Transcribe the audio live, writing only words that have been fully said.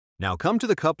Now come to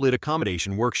the cup lid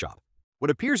accommodation workshop. What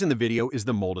appears in the video is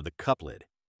the mold of the cup lid.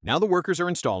 Now the workers are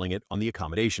installing it on the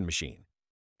accommodation machine.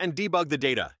 And debug the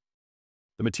data.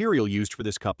 The material used for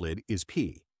this cup lid is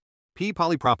P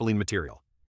polypropylene material.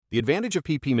 The advantage of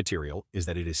PP material is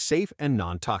that it is safe and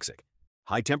non-toxic,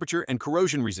 high temperature and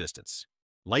corrosion resistance,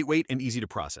 lightweight and easy to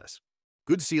process,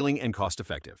 good sealing and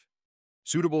cost-effective,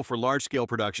 suitable for large-scale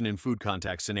production in food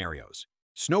contact scenarios.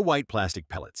 Snow white plastic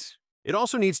pellets. It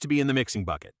also needs to be in the mixing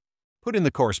bucket. Put in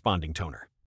the corresponding toner.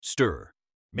 Stir.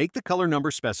 Make the color number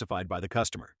specified by the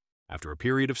customer. After a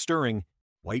period of stirring,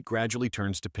 white gradually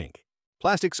turns to pink.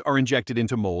 Plastics are injected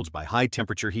into molds by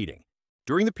high-temperature heating.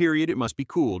 During the period, it must be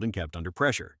cooled and kept under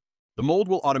pressure. The mold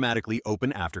will automatically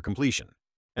open after completion.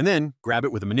 And then, grab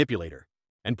it with a manipulator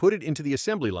and put it into the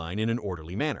assembly line in an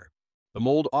orderly manner. The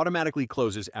mold automatically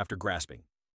closes after grasping.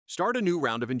 Start a new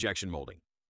round of injection molding.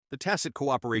 The tacit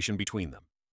cooperation between them.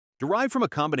 Derived from a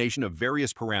combination of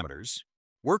various parameters,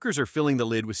 workers are filling the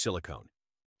lid with silicone,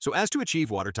 so as to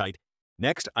achieve watertight.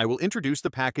 Next, I will introduce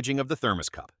the packaging of the thermos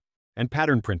cup and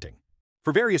pattern printing.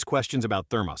 For various questions about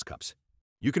thermos cups,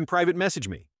 you can private message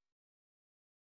me.